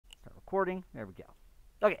recording. There we go.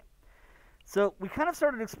 Okay. So we kind of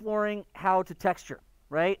started exploring how to texture,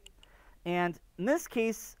 right? And in this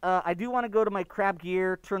case, I do want to go to my crab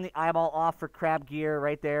gear, turn the eyeball off for crab gear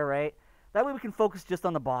right there, right? That way we can focus just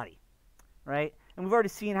on the body, right? And we've already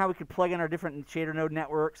seen how we could plug in our different shader node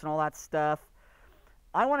networks and all that stuff.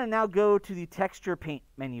 I want to now go to the texture paint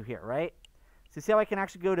menu here, right? So see how I can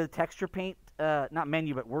actually go to the texture paint, not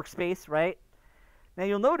menu, but workspace, right? Now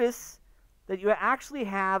you'll notice that you actually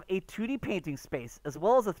have a 2D painting space as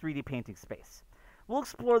well as a 3D painting space. We'll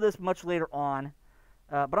explore this much later on,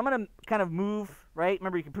 but I'm going to kind of move, right?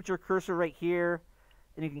 Remember, you can put your cursor right here,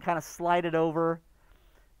 and you can kind of slide it over.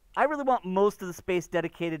 I really want most of the space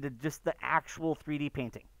dedicated to just the actual 3D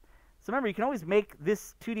painting. So remember, you can always make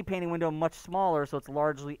this 2D painting window much smaller so it's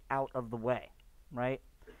largely out of the way, right?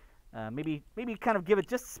 Maybe kind of give it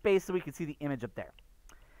just space so we can see the image up there.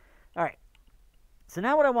 All right. So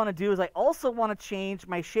now what I want to do is I also want to change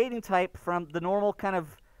my shading type from the normal kind of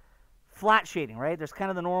flat shading, right? There's kind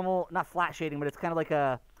of the normal, not flat shading, but it's kind of like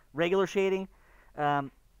a regular shading.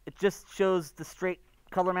 It just shows the straight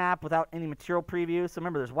color map without any material preview. So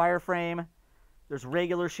remember, there's wireframe, there's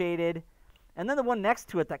regular shaded, and then the one next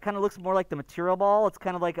to it that kind of looks more like the material ball. It's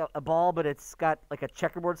kind of like a ball, but it's got like a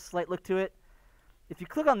checkerboard slight look to it. If you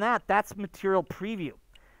click on that, that's material preview.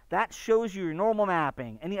 That shows you your normal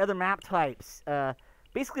mapping, any other map types.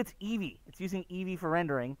 Basically, it's Eevee. It's using Eevee for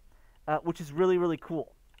rendering, which is really, really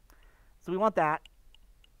cool. So we want that.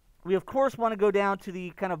 We, of course, want to go down to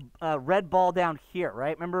the kind of red ball down here,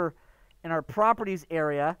 right? Remember, in our properties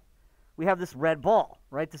area, we have this red ball,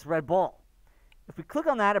 right? This red ball. If we click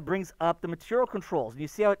on that, it brings up the material controls. And you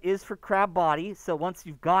see how it is for crab body. So once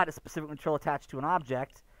you've got a specific material attached to an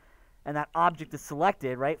object, and that object is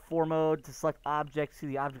selected, right? For mode to select object. See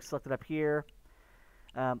the object selected up here.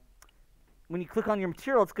 When you click on your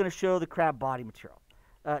material, it's going to show the crab body material.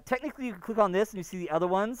 Technically, you can click on this and you see the other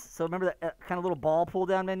ones. So remember that kind of little ball pull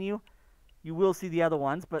down menu? You will see the other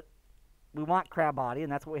ones, but we want crab body,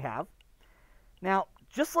 and that's what we have. Now,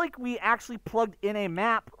 just like we actually plugged in a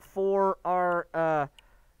map for our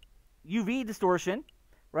UV distortion,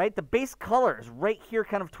 right? The base color is right here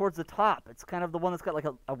kind of towards the top. It's kind of the one that's got like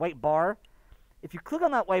a white bar. If you click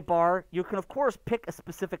on that white bar, you can, of course, pick a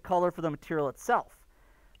specific color for the material itself.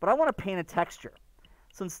 But I want to paint a texture.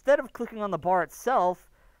 So instead of clicking on the bar itself,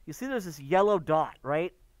 you see there's this yellow dot,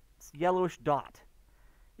 right? It's yellowish dot.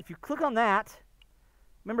 If you click on that,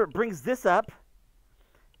 remember it brings this up.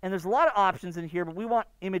 And there's a lot of options in here, but we want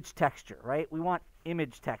image texture, right? We want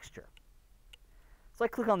image texture. So I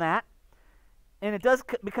click on that. And it does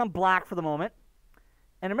become black for the moment.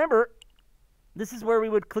 And remember, this is where we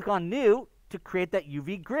would click on New to create that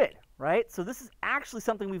UV grid, right? So this is actually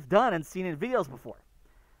something we've done and seen in videos before.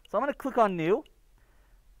 So I'm going to click on New.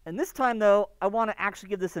 And this time, though, I want to actually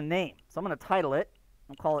give this a name. So I'm going to title it.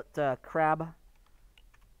 I'll call it Crab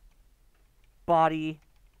Body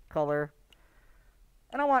Color.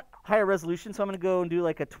 And I want higher resolution, so I'm going to go and do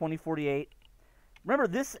like a 2048. Remember,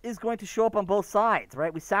 this is going to show up on both sides,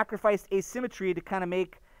 right? We sacrificed asymmetry to kind of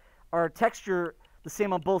make our texture the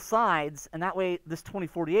same on both sides, and that way this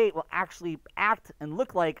 2048 will actually act and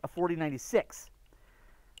look like a 4096.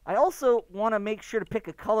 I also want to make sure to pick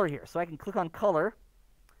a color here, so I can click on color.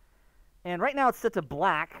 And right now it's set to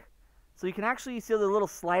black, so you can actually see the little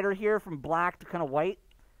slider here from black to kind of white.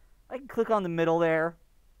 I can click on the middle there,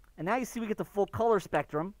 and now you see we get the full color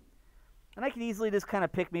spectrum. And I can easily just kind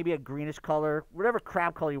of pick maybe a greenish color, whatever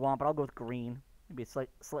crab color you want, but I'll go with green. Maybe a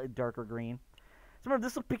slightly darker green. So remember,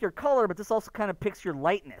 this will pick your color, but this also kind of picks your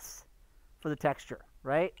lightness for the texture,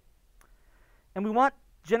 right? And we want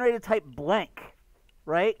generated type blank,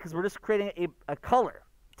 right? Because we're just creating a color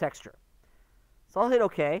texture. So I'll hit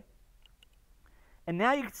OK. And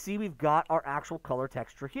now you can see we've got our actual color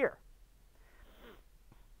texture here.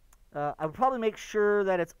 I would probably make sure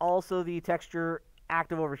that it's also the texture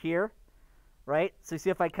active over here. Right? So you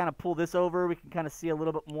see if I kind of pull this over, we can kind of see a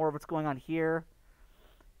little bit more of what's going on here.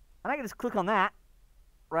 And I can just click on that,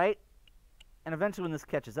 right? And eventually when this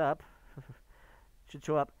catches up, should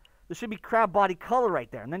show up, there should be crab body color right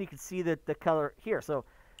there. And then you can see the color here. So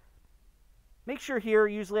make sure here,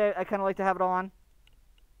 usually I kind of like to have it on.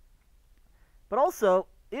 But also,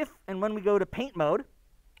 if and when we go to paint mode,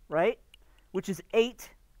 right, which is 8,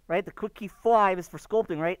 right? The quick key 5 is for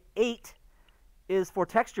sculpting, right? 8 is for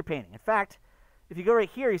texture painting. In fact, if you go right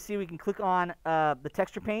here, you see we can click on the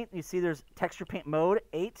texture paint. You see there's texture paint mode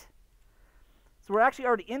 8. So we're actually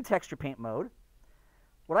already in texture paint mode.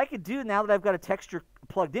 What I could do now that I've got a texture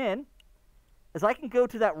plugged in is I can go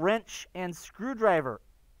to that wrench and screwdriver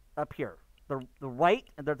up here, the right,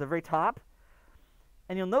 and they're at the very top.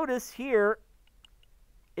 And you'll notice here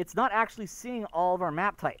it's not actually seeing all of our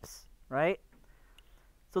map types, right?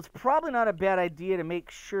 So it's probably not a bad idea to make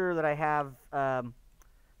sure that I have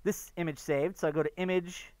this image saved. So I go to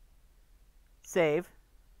Image, Save,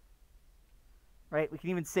 right? We can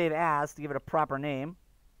even save as to give it a proper name.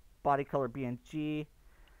 Body color BNG.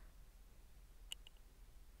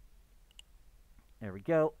 There we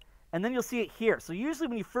go. And then you'll see it here. So usually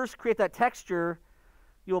when you first create that texture,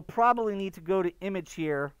 you'll probably need to go to Image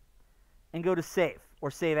here and go to Save or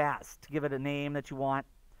Save As to give it a name that you want,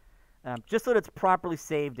 just so that it's properly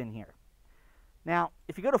saved in here. Now,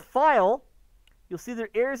 if you go to File, you'll see there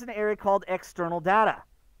is an area called External Data.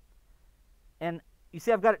 And you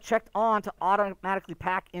see I've got it checked on to automatically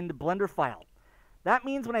pack into Blender File. That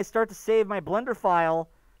means when I start to save my Blender file,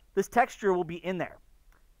 this texture will be in there.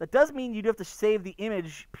 That does mean you do have to save the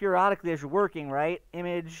image periodically as you're working, right?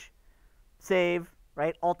 Image, save,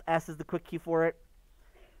 right? Alt-S is the quick key for it.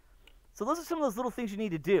 So those are some of those little things you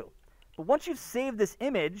need to do. But once you've saved this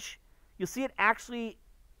image, you'll see it actually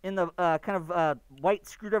in the white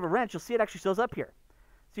screwdriver wrench, you'll see it actually shows up here.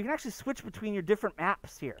 So you can actually switch between your different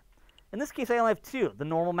maps here. In this case, I only have two, the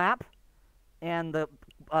normal map and the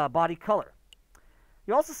body color.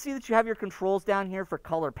 You also see that you have your controls down here for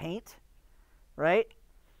color paint, right?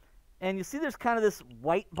 And you see there's kind of this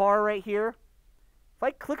white bar right here. If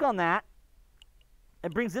I click on that,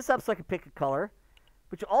 it brings this up so I can pick a color.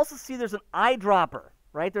 But you also see there's an eyedropper,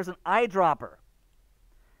 right? There's an eyedropper.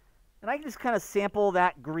 And I can just kind of sample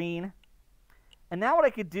that green. And now what I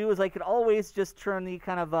could do is I could always just turn the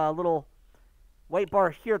kind of little white bar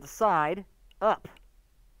here at the side up,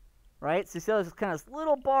 right? So you see there's kind of this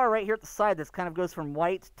little bar right here at the side that kind of goes from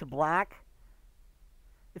white to black.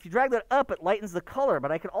 If you drag that up, it lightens the color,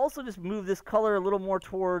 but I could also just move this color a little more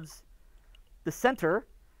towards the center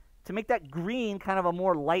to make that green kind of a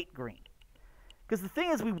more light green. Because the thing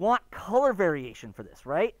is, we want color variation for this,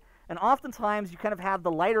 right? And oftentimes you kind of have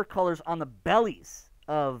the lighter colors on the bellies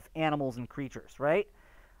of animals and creatures, right?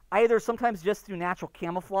 Either sometimes just through natural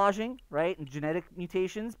camouflaging, right, and genetic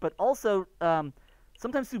mutations, but also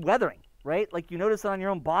sometimes through weathering, right? Like you notice on your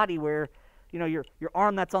own body where, you know, your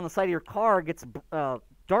arm that's on the side of your car gets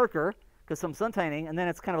darker because some sun tanning, and then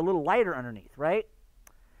it's kind of a little lighter underneath, right?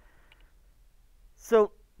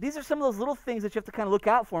 So these are some of those little things that you have to kind of look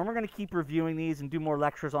out for, and we're going to keep reviewing these and do more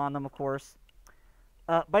lectures on them, of course.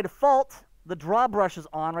 By default, the draw brush is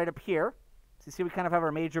on right up here. So you see we kind of have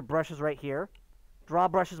our major brushes right here. Draw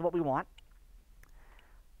brush is what we want.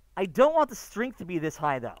 I don't want the strength to be this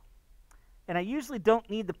high, though. And I usually don't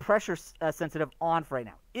need the pressure sensitive on for right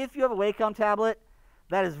now. If you have a Wacom tablet,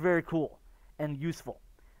 that is very cool and useful.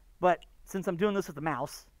 But since I'm doing this with the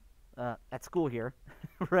mouse at school here,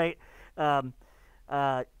 right,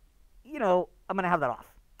 you know, I'm going to have that off.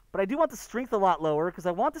 But I do want the strength a lot lower because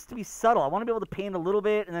I want this to be subtle. I want to be able to paint a little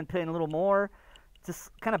bit and then paint a little more to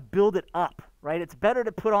kind of build it up, right? It's better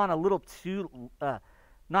to put on a little too,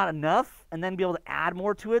 not enough, and then be able to add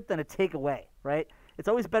more to it than to take away, right? It's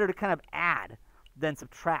always better to kind of add than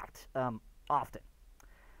subtract often.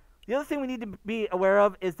 The other thing we need to be aware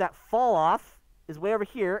of is that fall off is way over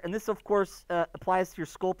here, and this, of course, applies to your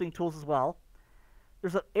sculpting tools as well.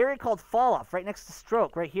 There's an area called fall off right next to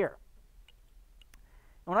stroke right here.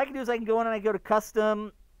 And what I can do is I can go in and I go to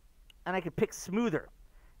custom, and I can pick smoother.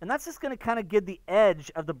 And that's just going to kind of give the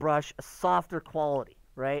edge of the brush a softer quality,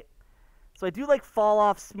 right? So I do like fall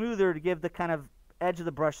off smoother to give the kind of edge of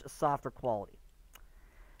the brush a softer quality.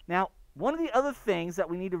 Now, one of the other things that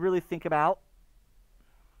we need to really think about,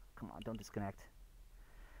 come on, don't disconnect,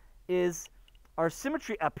 is our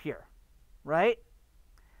symmetry up here, right?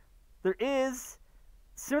 There is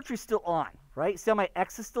symmetry still on, right? See how my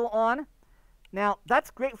X is still on? Now, that's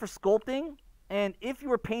great for sculpting. And if you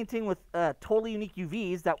were painting with totally unique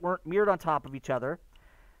UVs that weren't mirrored on top of each other,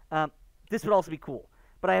 this would also be cool.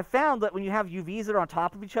 But I have found that when you have UVs that are on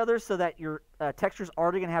top of each other so that your texture's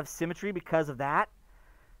already going to have symmetry because of that,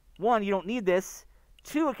 one, you don't need this.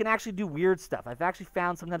 Two, it can actually do weird stuff. I've actually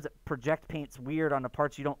found sometimes it project paints weird on the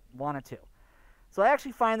parts you don't want it to. So I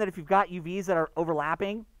actually find that if you've got UVs that are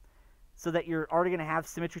overlapping so that you're already going to have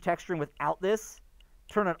symmetry texturing without this,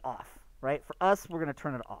 turn it off, right? For us, we're going to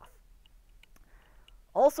turn it off.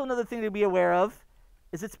 Also, another thing to be aware of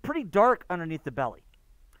is it's pretty dark underneath the belly.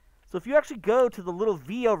 So if you actually go to the little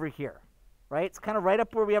V over here, right? It's kind of right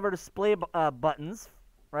up where we have our display buttons,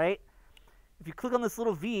 right? If you click on this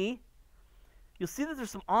little V, you'll see that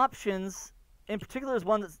there's some options. In particular, there's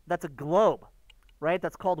one that's a globe, right?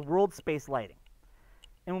 That's called world space lighting.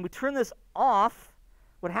 And when we turn this off,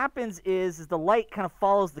 what happens is the light kind of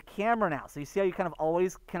follows the camera now. So you see how you kind of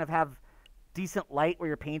always kind of have decent light where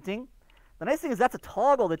you're painting? The nice thing is that's a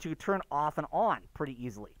toggle that you can turn off and on pretty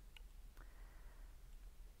easily.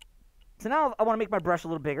 So now I want to make my brush a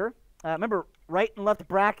little bigger. Remember, right and left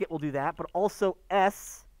bracket will do that, but also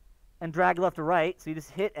S and drag left to right. So you just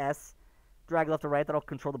hit S, drag left to right. That'll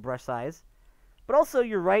control the brush size. But also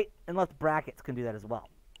your right and left brackets can do that as well.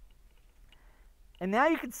 And now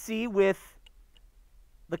you can see with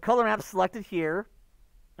the color map selected here,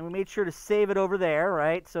 and we made sure to save it over there,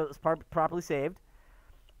 right? So it's properly saved.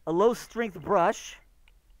 A low strength brush.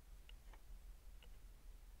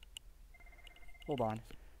 Hold on.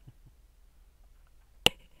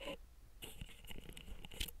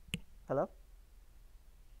 Hello?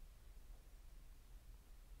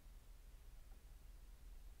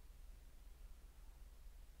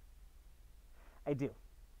 I do.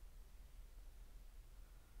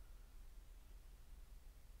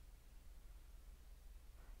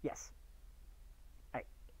 Yes. All right.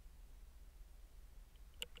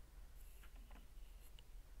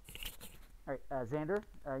 All right, Xander,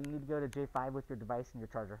 you need to go to J5 with your device and your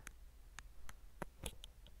charger.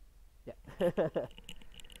 Yeah.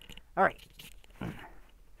 All right.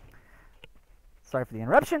 Sorry for the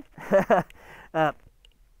interruption. All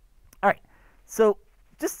right. So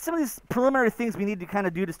just some of these preliminary things we need to kind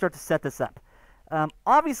of do to start to set this up.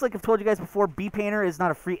 Obviously, like I've told you guys before, BPainter is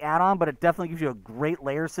not a free add-on, but it definitely gives you a great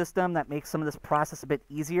layer system that makes some of this process a bit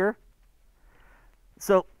easier.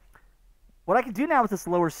 So what I can do now with this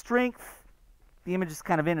lower strength, the image is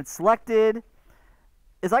kind of in and selected,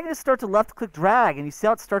 is I can just start to left-click drag, and you see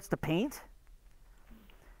how it starts to paint?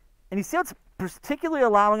 And you see how it's particularly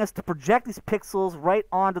allowing us to project these pixels right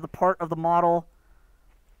onto the part of the model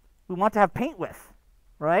we want to have paint with,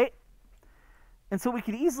 right? And so what we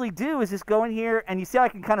can easily do is just go in here, and you see how I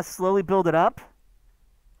can kind of slowly build it up?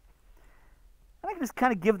 And I can just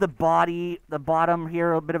kind of give the body, the bottom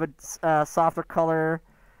here, a bit of a softer color.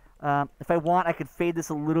 If I want, I could fade this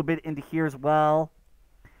a little bit into here as well.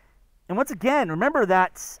 And once again, remember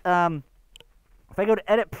that if I go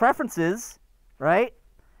to Edit Preferences, right?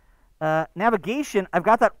 Navigation, I've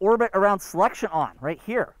got that orbit around selection on right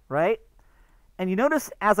here, right? And you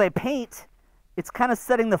notice as I paint, it's kind of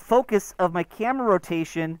setting the focus of my camera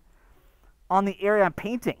rotation on the area I'm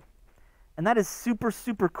painting. And that is super,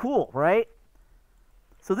 super cool, right?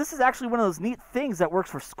 So this is actually one of those neat things that works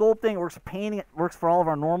for sculpting, it works for painting, it works for all of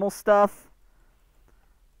our normal stuff.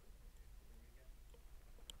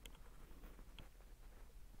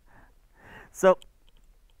 So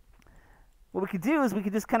what we could do is we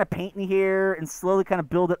could just kind of paint in here and slowly kind of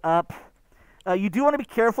build it up. You do want to be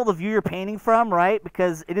careful the view you're painting from, right?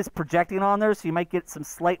 Because it is projecting on there, so you might get some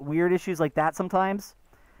slight weird issues like that sometimes.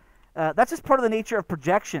 That's just part of the nature of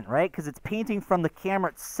projection, right? Because it's painting from the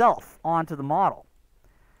camera itself onto the model.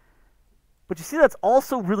 But you see that's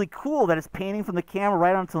also really cool that it's painting from the camera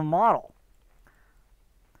right onto the model.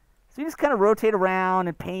 So you just kind of rotate around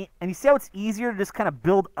and paint, and you see how it's easier to just kind of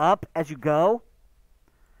build up as you go?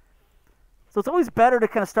 So it's always better to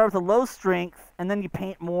kind of start with a low strength, and then you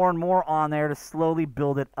paint more and more on there to slowly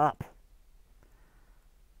build it up.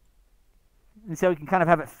 And see how we can kind of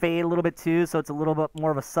have it fade a little bit too, so it's a little bit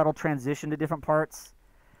more of a subtle transition to different parts.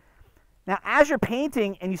 Now, as you're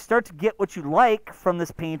painting and you start to get what you like from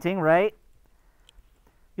this painting, right?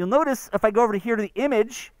 You'll notice if I go over to here to the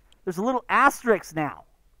image, there's a little asterisk now,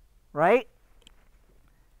 right?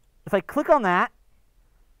 If I click on that,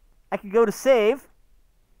 I can go to save,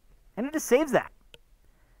 and it just saves that.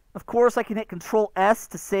 Of course, I can hit Control S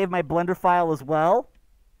to save my Blender file as well.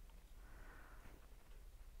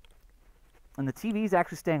 And the TV is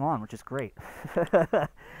actually staying on, which is great.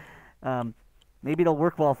 Maybe it'll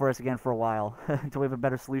work well for us again for a while until we have a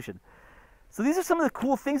better solution. So these are some of the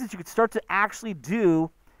cool things that you could start to actually do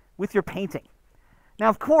with your painting. Now,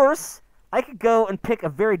 of course, I could go and pick a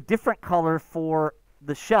very different color for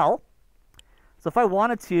the shell. So if I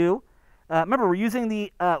wanted to, remember, we're using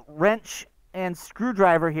the wrench and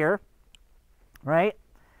screwdriver here, right?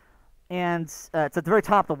 And it's at the very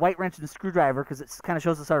top, the white wrench and the screwdriver, because it kind of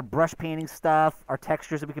shows us our brush painting stuff, our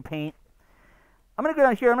textures that we can paint. I'm going to go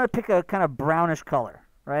down here. I'm going to pick a kind of brownish color,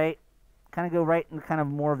 right? Kind of go right into kind of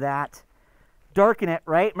more of that. Darken it,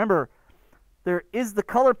 right? Remember, there is the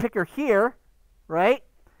color picker here, right?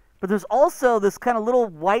 But there's also this kind of little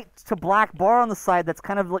white to black bar on the side that's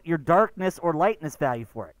kind of your darkness or lightness value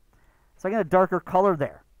for it. So I get a darker color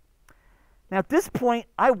there. Now at this point,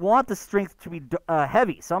 I want the strength to be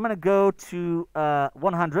heavy. So I'm going to go to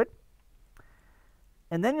 100.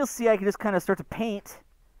 And then you'll see I can just kind of start to paint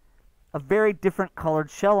a very different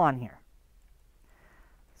colored shell on here.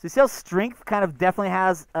 So you see how strength kind of definitely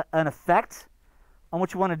has an effect on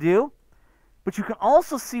what you want to do? But you can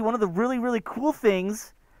also see one of the really, really cool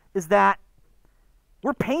things is that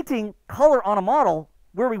we're painting color on a model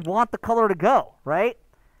where we want the color to go, right?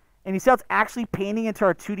 And you see how it's actually painting into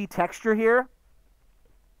our 2D texture here?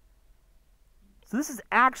 So this is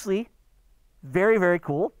actually very, very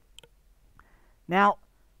cool. Now,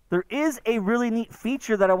 there is a really neat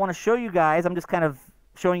feature that I want to show you guys. I'm just kind of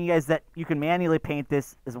showing you guys that you can manually paint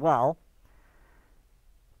this as well.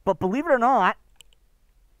 But believe it or not,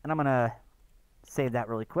 and I'm going to save that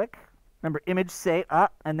really quick. Remember, image save,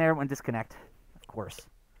 and there it went disconnect, of course.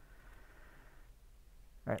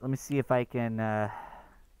 All right, let me see if I can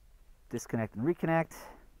disconnect and reconnect.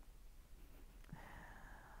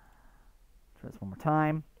 Try this one more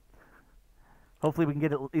time. Hopefully we can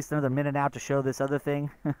get at least another minute out to show this other thing.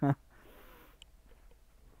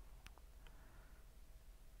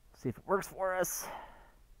 See if it works for us.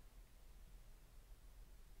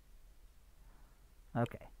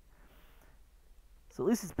 Okay. So at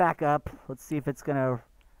least it's back up. Let's see if it's going to...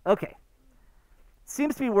 Okay.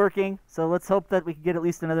 Seems to be working, so let's hope that we can get at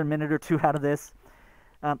least another minute or two out of this.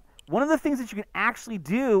 One of the things that you can actually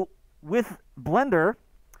do with Blender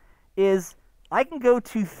is I can go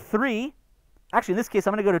to 3. Actually, in this case,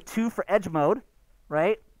 I'm going to go to 2 for edge mode,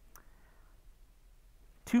 right?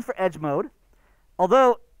 2 for edge mode.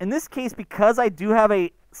 Although, in this case, because I do have a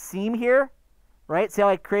seam here, right? See how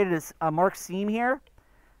I created a marked seam here?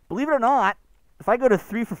 Believe it or not, if I go to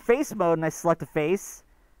 3 for face mode and I select a face,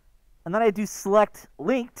 and then I do select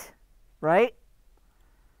linked, right?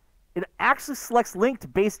 It actually selects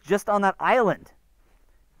linked based just on that island,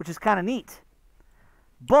 which is kind of neat.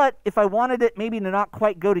 But if I wanted it maybe to not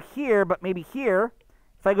quite go to here, but maybe here,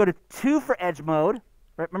 if I go to 2 for edge mode,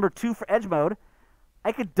 right? Remember 2 for edge mode,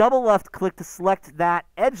 I could double left click to select that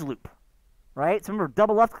edge loop, right? So remember,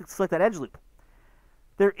 double left click to select that edge loop.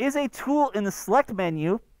 There is a tool in the select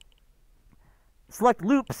menu, select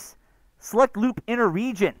loops, select loop inner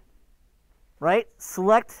region, right?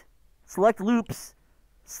 Select loops,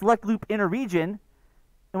 select loop inner region,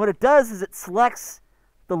 and what it does is it selects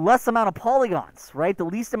the less amount of polygons, right? The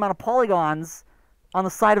least amount of polygons on the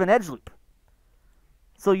side of an edge loop.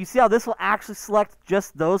 So you see how this will actually select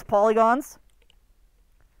just those polygons?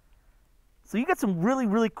 So you get some really,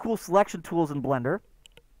 really cool selection tools in Blender.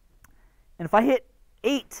 And if I hit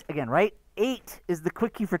 8 again, right? 8 is the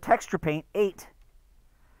quick key for texture paint, 8.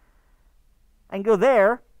 I can go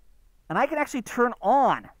there, and I can actually turn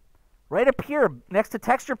on, right up here next to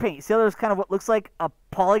texture paint. You see how there's kind of what looks like a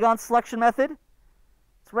polygon selection method?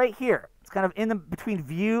 It's right here. It's kind of in the between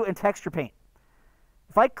view and texture paint.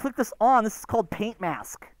 If I click this on, this is called paint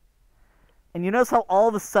mask. And you notice how all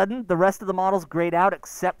of a sudden the rest of the model's grayed out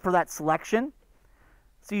except for that selection?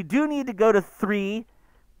 So you do need to go to 3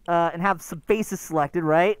 and have some faces selected,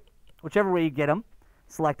 right? Whichever way you get them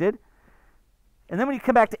selected. And then when you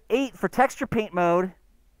come back to 8 for texture paint mode,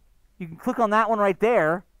 you can click on that one right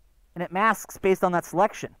there, and it masks based on that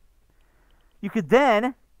selection. You could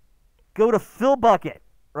then go to fill bucket,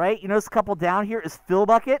 right? You notice a couple down here is fill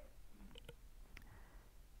bucket.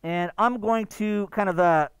 And I'm going to kind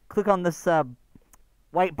of click on this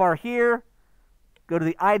white bar here, go to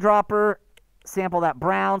the eyedropper, sample that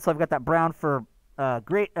brown. So I've got that brown for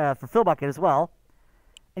fill bucket as well.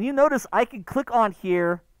 And you notice I can click on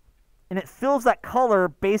here, and it fills that color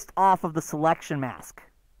based off of the selection mask.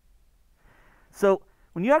 So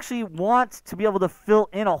when you actually want to be able to fill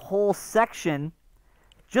in a whole section,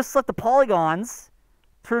 just select the polygons,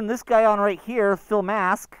 turn this guy on right here, fill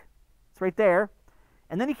mask. It's right there.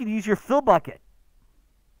 And then you can use your fill bucket.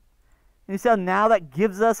 And you see how now that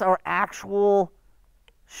gives us our actual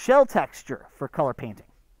shell texture for color painting.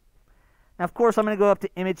 Now, of course, I'm going to go up to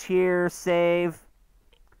image here, save.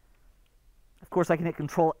 Of course, I can hit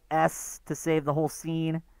Control S to save the whole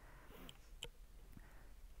scene.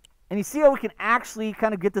 And you see how we can actually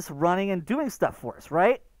kind of get this running and doing stuff for us,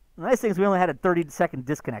 right? The nice thing is we only had a 30-second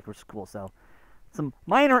disconnect, which is cool. So some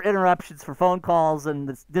minor interruptions for phone calls and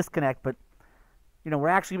this disconnect, but you know, we're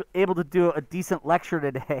actually able to do a decent lecture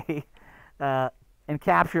today and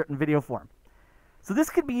capture it in video form. So this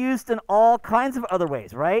could be used in all kinds of other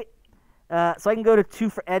ways, right? So I can go to 2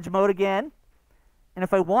 for edge mode again. And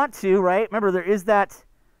if I want to, right, remember there is that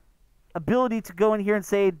ability to go in here and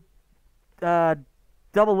say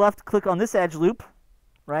double left click on this edge loop,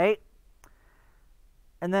 right?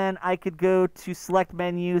 And then I could go to select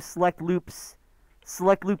menu, select loops,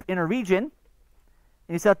 select loop inner region.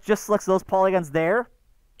 And you see how it just selects those polygons there.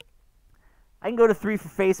 I can go to 3 for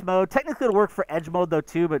face mode. Technically it'll work for edge mode though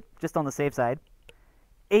too, but just on the safe side.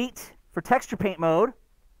 8 for texture paint mode,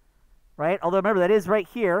 right? Although remember that is right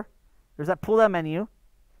here. There's that pull down menu.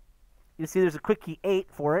 You see there's a quick key 8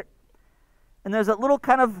 for it. And there's that little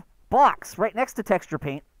kind of box right next to texture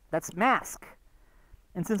paint. That's mask.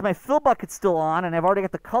 And since my fill bucket's still on, and I've already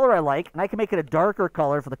got the color I like, and I can make it a darker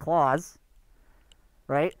color for the claws,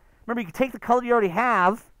 right? Remember, you can take the color you already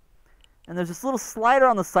have, and there's this little slider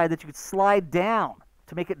on the side that you could slide down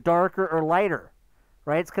to make it darker or lighter,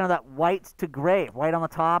 right? It's kind of that white to gray, white on the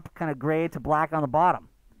top, kind of gray to black on the bottom.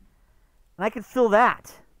 And I could fill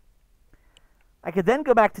that. I could then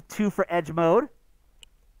go back to 2 for edge mode,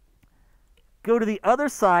 go to the other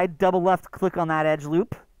side, double left click on that edge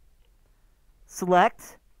loop,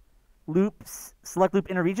 select loops, select loop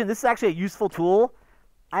inner region. This is actually a useful tool.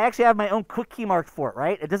 I actually have my own quick key marked for it,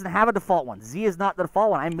 right? It doesn't have a default one. Z is not the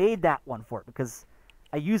default one. I made that one for it because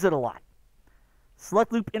I use it a lot.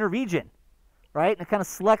 Select loop inner region, right? And it kind of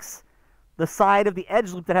selects the side of the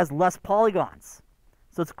edge loop that has less polygons.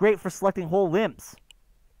 So it's great for selecting whole limbs.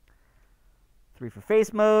 3 for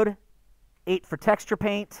face mode, 8 for texture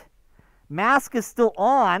paint. Mask is still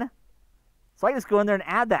on, so I just go in there and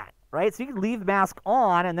add that, right? So you can leave mask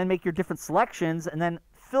on and then make your different selections and then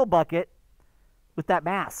fill bucket with that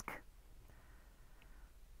mask.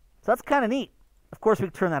 So that's kind of neat. Of course, we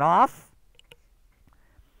can turn that off.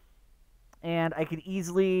 And I could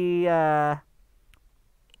easily go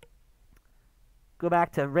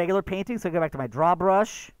back to regular painting. So I go back to my draw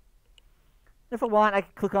brush. If I want, I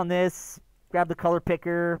can click on this, grab the color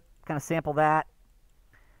picker, kind of sample that.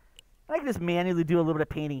 I can just manually do a little bit of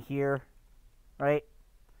painting here, right?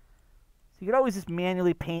 So you could always just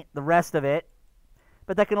manually paint the rest of it,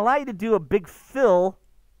 but that can allow you to do a big fill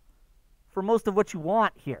for most of what you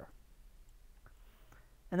want here.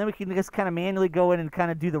 And then we can just kind of manually go in and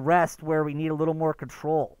kind of do the rest where we need a little more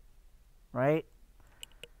control, right?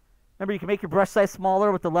 Remember, you can make your brush size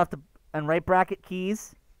smaller with the left and right bracket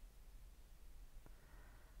keys.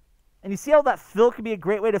 And you see how that fill can be a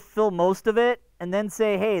great way to fill most of it and then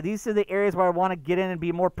say, hey, these are the areas where I want to get in and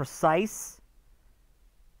be more precise,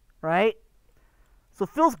 right? So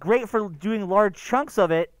fill's great for doing large chunks of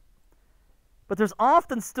it, but there's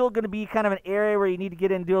often still going to be kind of an area where you need to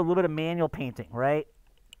get in and do a little bit of manual painting, right?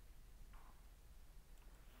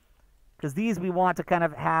 Because these we want to kind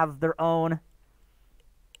of have their own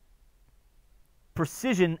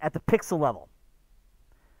precision at the pixel level,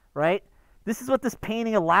 right? This is what this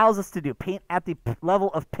painting allows us to do, paint at the level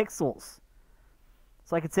of pixels.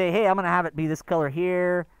 So I could say, hey, I'm going to have it be this color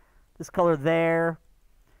here, this color there.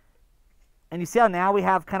 And you see how now we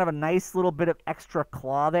have kind of a nice little bit of extra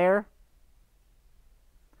claw there?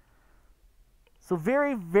 So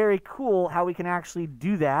very, very cool how we can actually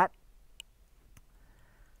do that.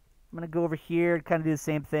 I'm going to go over here and kind of do the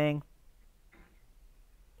same thing.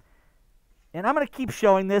 And I'm going to keep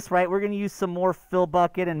showing this, right? We're going to use some more fill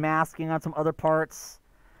bucket and masking on some other parts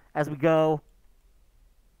as we go,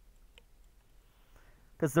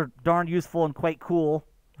 because they're darn useful and quite cool,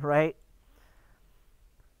 right?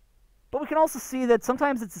 But we can also see that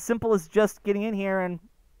sometimes it's as simple as just getting in here and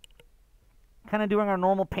kind of doing our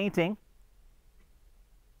normal painting.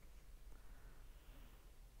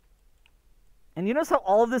 And you notice how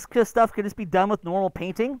all of this stuff can just be done with normal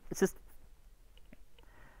painting? It's just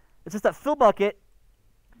that fill bucket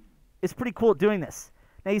is pretty cool at doing this.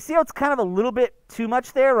 Now you see how it's kind of a little bit too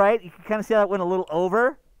much there, right? You can kind of see how it went a little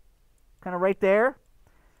over, kind of right there.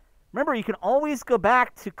 Remember, you can always go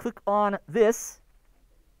back to click on this,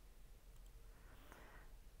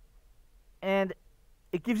 and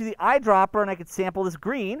it gives you the eyedropper, and I could sample this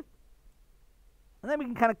green, and then we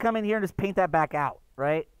can kind of come in here and just paint that back out,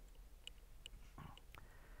 right?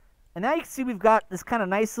 And now you can see we've got this kind of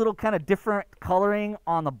nice little kind of different coloring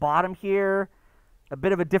on the bottom here, a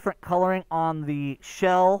bit of a different coloring on the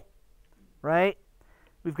shell, right?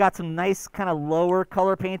 We've got some nice kind of lower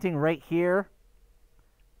color painting right here.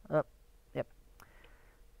 Yep.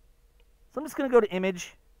 So I'm just going to go to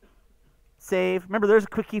Image, Save. Remember, there's a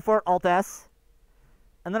quick key for it, Alt-S.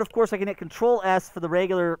 And then, of course, I can hit Control-S for the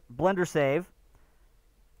regular Blender save.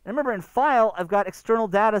 And remember, in File, I've got external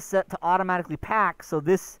data set to automatically pack, so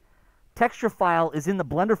this texture file is in the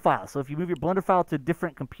Blender file. So if you move your Blender file to a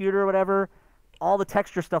different computer or whatever, all the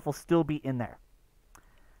texture stuff will still be in there.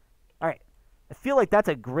 All right. I feel like that's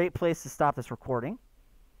a great place to stop this recording.